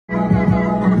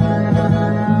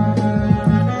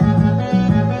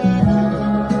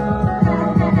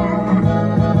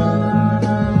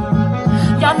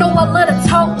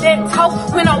that talk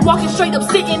when I'm walking straight up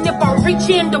sitting. If I reach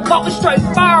in the ball with straight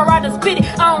fire, I just spit it.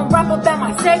 I don't rap about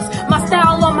my sex, my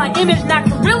style or my image. Now I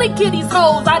can really kill these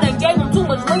hoes. I done gave them too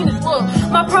much leanness. Look,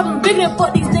 my problem bigger than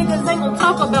fuck these niggas ain't gon'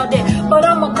 talk about that. But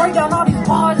I'ma break down all these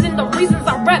bars and the reasons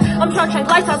I rap. I'm trying to change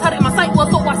lifestyles, how they my sight was,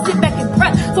 so I sit back and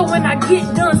prep. So when I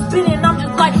get done spitting, I'm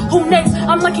just like, who next?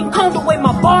 I'm like King Kong the way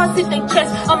my bars hit their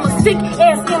chest. I'm a sick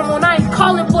ass animal and I ain't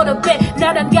calling for the vet.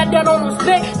 Now that I got that on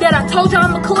respect that I told you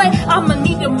I'ma collect, I'ma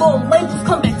need them more labels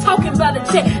come back talking about a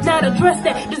check. Now to address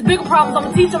that, there's bigger problems,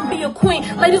 I'ma teach them be a queen.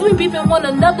 Ladies, we beefing one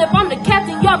another. If I'm the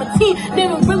captain, y'all the team,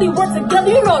 then we really work together.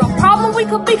 You know the problem we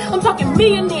could be. I'm talking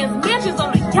millionaires, mansions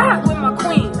on the yacht with my